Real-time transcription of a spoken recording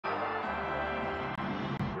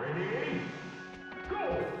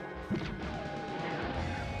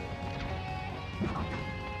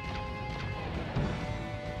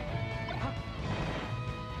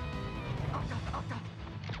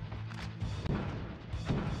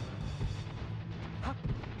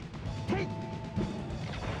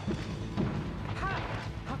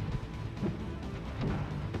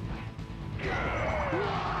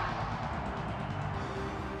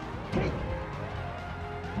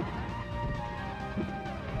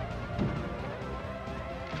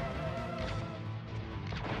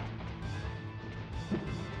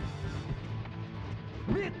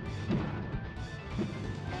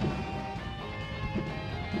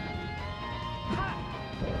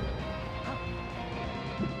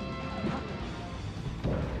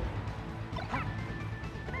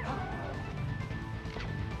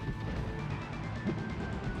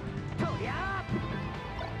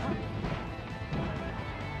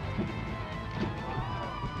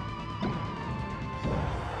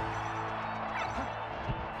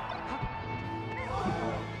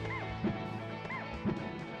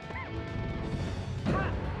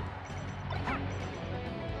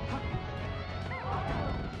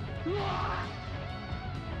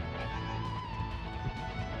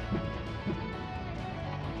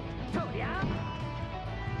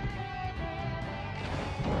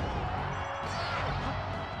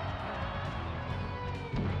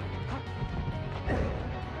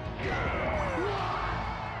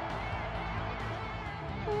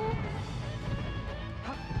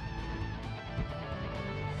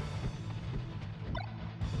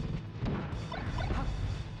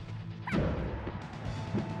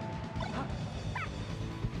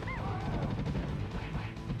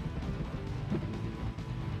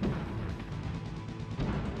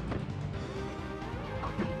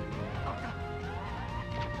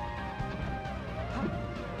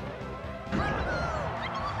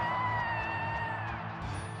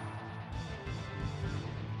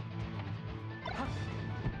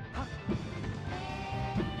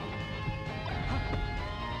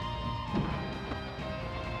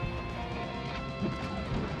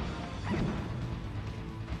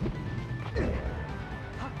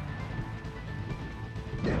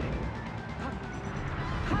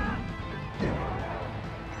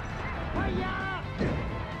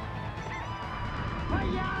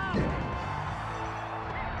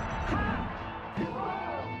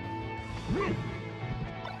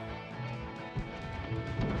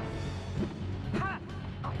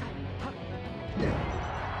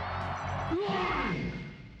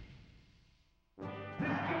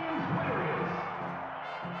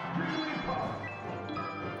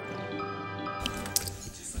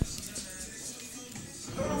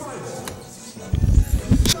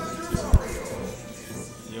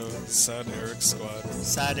Sad Eric squad.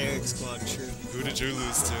 Sad Eric squad, true. Who did you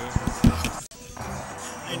lose to?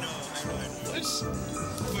 I know. What?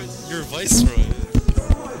 But you're Viceroy.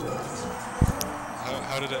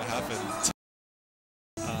 How did it happen?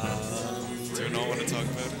 Do you not want to talk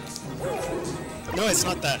about it? No, it's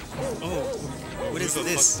not that. Oh, what is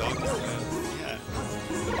this? Fuck dog is that?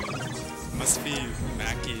 Yeah. Must be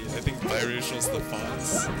Mackey. I think biracial's the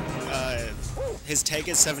fonts. His tag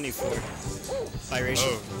is 74.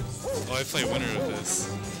 Biracial. Oh, I play winner of this.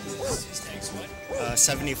 His tag's what?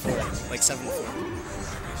 74. Like 74.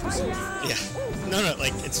 Yeah. No,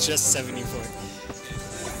 like, it's just 74.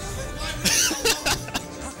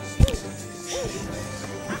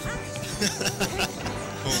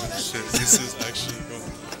 Holy shit, this is actually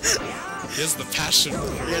going. He has the passion for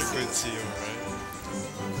TO, right?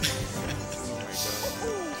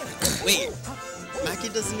 Oh my god. Wait, Mackey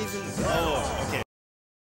doesn't even. Oh, okay.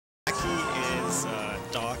 Mackey is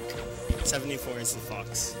Doc. 74 is the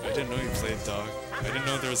Fox. I didn't know he played Doc. I didn't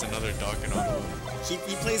know there was another Doc in Ottawa. He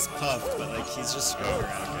plays Puff, but like he's just screwing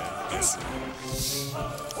around. Okay.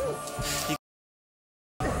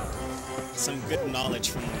 Some good knowledge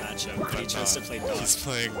from the matchup, but he chose to play Doc. He's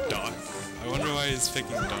playing Doc. I wonder why he's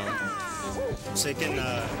picking Doc. So he can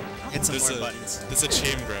hit some more buttons. There's a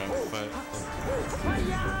chain grab, but...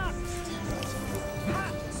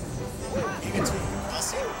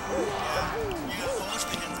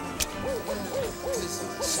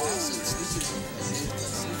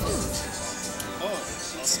 Oh,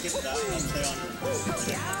 I'll skip that. I'll play on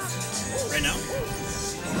right now.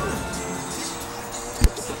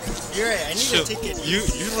 You're right, I need a ticket.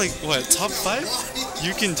 You're like, what, top 5?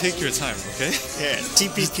 You can take your time, okay? Yeah,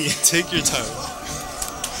 TPP. Take your time.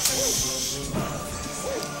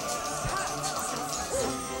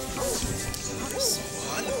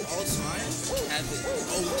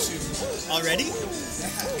 Already?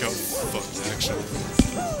 Go fucked, actually.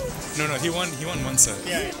 No, he won one set.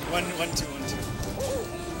 Yeah, 1-2.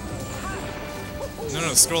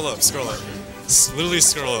 No, scroll up. Literally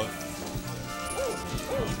scroll up.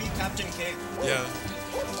 You beat Captain K. Yeah.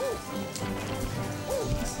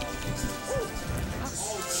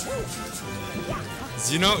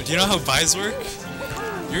 Do you know how buys work?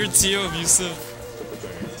 You're a TO of Yusuf.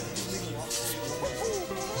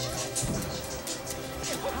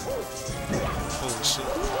 Holy shit.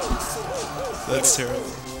 That's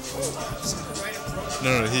terrible.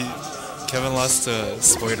 No, Kevin lost to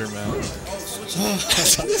Spider-Man.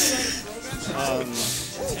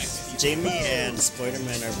 Jamie and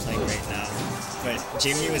Spider-Man are playing right now, but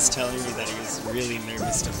Jamie was telling me that he was really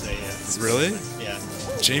nervous to play it. Really? Yeah.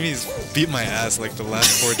 Jamie's beat my ass like the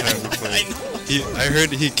last 4 times we played. I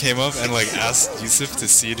heard he came up and like asked Yusuf to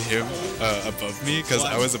seed him above me because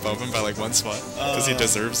I was above him by like 1 spot because he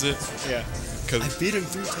deserves it. Yeah. I beat him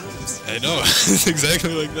 3 times. I know, it's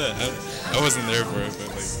exactly like that. I wasn't there for it, but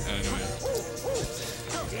like anyway.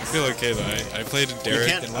 I feel okay though. I played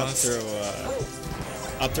Derek and lost.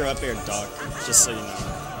 Up throw up air Doc, just so you know.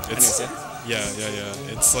 It's,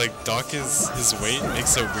 Yeah. It's like Doc is his weight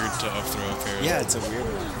makes it weird to up throw up air. Yeah, it's a weird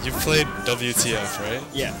one. You played WTF, right?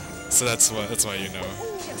 Yeah. So that's why you know.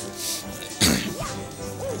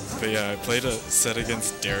 But yeah, I played a set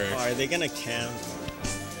against Derek. Oh, are they gonna camp?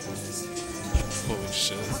 Holy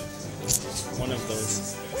shit. One of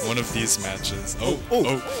those. One of these matches. Oh.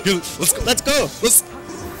 Here, let's go. Let's go.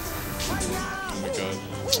 Oh my god.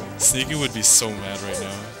 Sneaky would be so mad right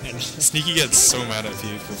now. Sneaky gets so mad at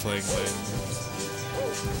people playing late.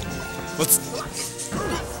 Let's.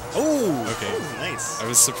 Oh. Okay. Oh, nice. I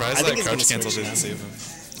was surprised I that think he's crouch gonna cancel switch didn't now. save him.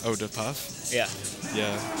 Oh, did Puff? Yeah.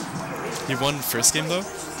 Yeah. He won first game though?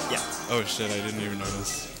 Yeah. Oh shit, I didn't even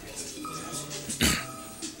notice.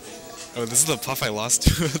 Oh, this is the Puff I lost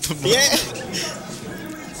to at the moment. Yeah.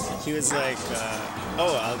 He was like,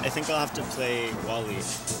 I think I'll have to play Wally,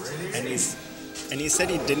 and he said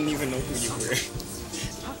he didn't even know who you were.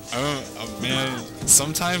 Man,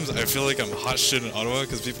 sometimes I feel like I'm hot shit in Ottawa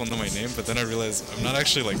because people know my name, but then I realize I'm not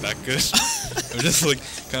actually like that good. I'm just like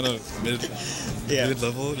kind of mid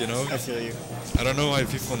level, you know? I feel you. I don't know why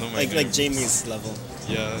people know my name. Like Jamie's level.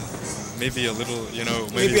 Yeah, maybe a little, you know,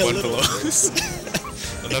 maybe one below.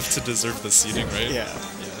 Enough to deserve the seating, right? Yeah.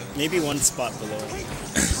 Maybe one spot below.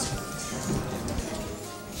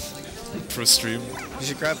 Pro stream. You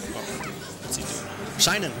should grab. Oh, what's he doing?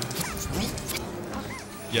 Shining.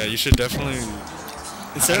 Yeah, you should definitely.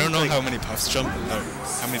 Instead I don't know like, how many puffs how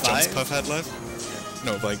many jumps Puff had left.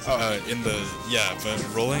 No, like in the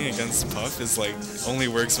but rolling against Puff is like only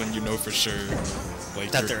works when you know for sure,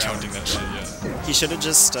 like that you're counting that shit. Yeah. He should have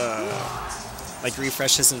just like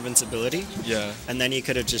refreshed his invincibility. Yeah. And then he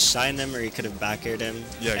could have just shined him, or he could have back aired him.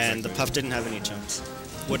 Yeah, exactly. And the Puff didn't have any jumps.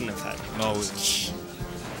 Wouldn't have had. Knowledge.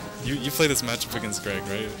 You play this matchup against Greg,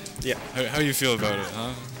 right? Yeah. How you feel about it,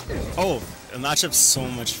 huh? Oh, the matchup's so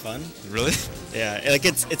much fun. Really? Yeah, like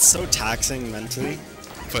it's so taxing mentally.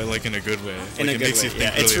 But like in a good way. In like a it good makes way. you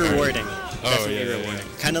think It's really rewarding. Hard. Definitely rewarding.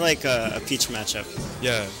 Kind of like a Peach matchup.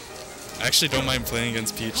 Yeah. I actually don't mind playing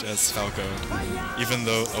against Peach as Falco, even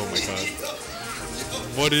though, oh my god.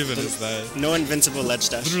 What even is that? No invincible ledge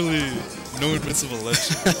dash. Literally, no invincible ledge.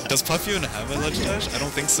 Does Puff even have a ledge dash? I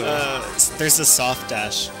don't think so. There's a soft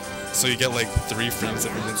dash. So you get like 3 frames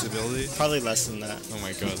of invincibility? Probably less than that. Oh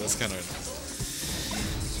my god, that's kind of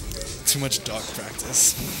too much dog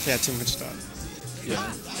practice. Yeah, too much dog.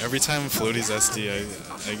 Yeah. Every time Floaty's SD,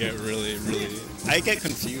 I get really. I get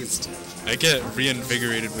confused. I get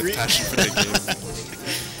reinvigorated with passion for the game.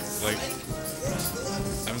 Like,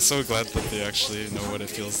 I'm so glad that they actually know what it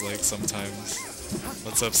feels like sometimes.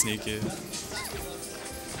 What's up, Sneaky?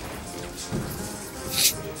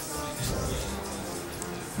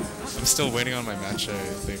 I'm still waiting on my match, I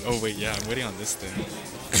think. Oh wait, yeah, I'm waiting on this thing.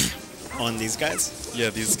 On these guys? Yeah,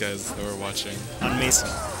 these guys that we're watching. On Mason.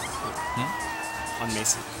 Hmm? On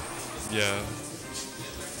Mason. Yeah.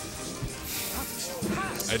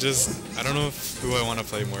 I don't know who I want to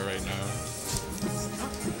play more right now.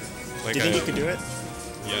 Like, Do you think you could do it?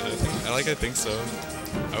 Yeah, I think so.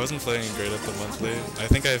 I wasn't playing great at the monthly. I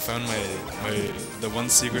think I found the one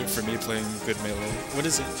secret for me playing good melee. What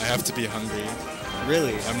is it? I have to be hungry.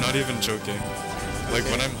 Really? I'm not even joking. Like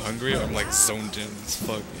when I'm hungry, I'm like zoned in as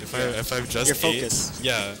fuck. If I've just Your focus.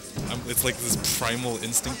 yeah, it's like this primal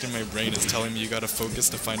instinct in my brain is telling me you gotta focus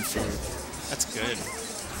to find food. That's good.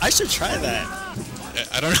 I should try that.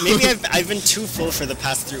 I don't know. Maybe I've been too full for the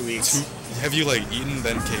past 3 weeks. Have you like eaten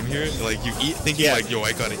then came here? Like you eat thinking like, yo,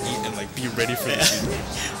 I gotta eat and like be ready for this.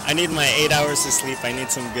 I need my 8 hours to sleep. I need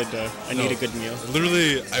some good. I need a good meal.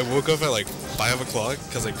 Literally, I woke up at like 5 o'clock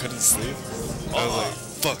because I couldn't sleep. I was like,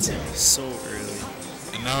 fuck. So early.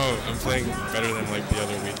 And now I'm playing better than like the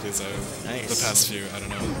other weeklies the past few. I don't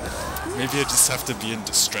know. Maybe I just have to be in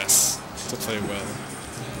distress to play well.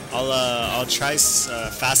 I'll try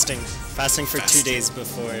fasting for 2 days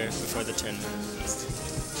before the tournament.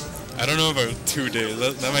 I don't know about 2 days.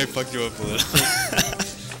 That might fuck you up a little.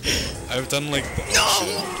 I've done like the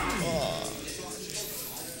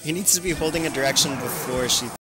He needs to be holding a direction before she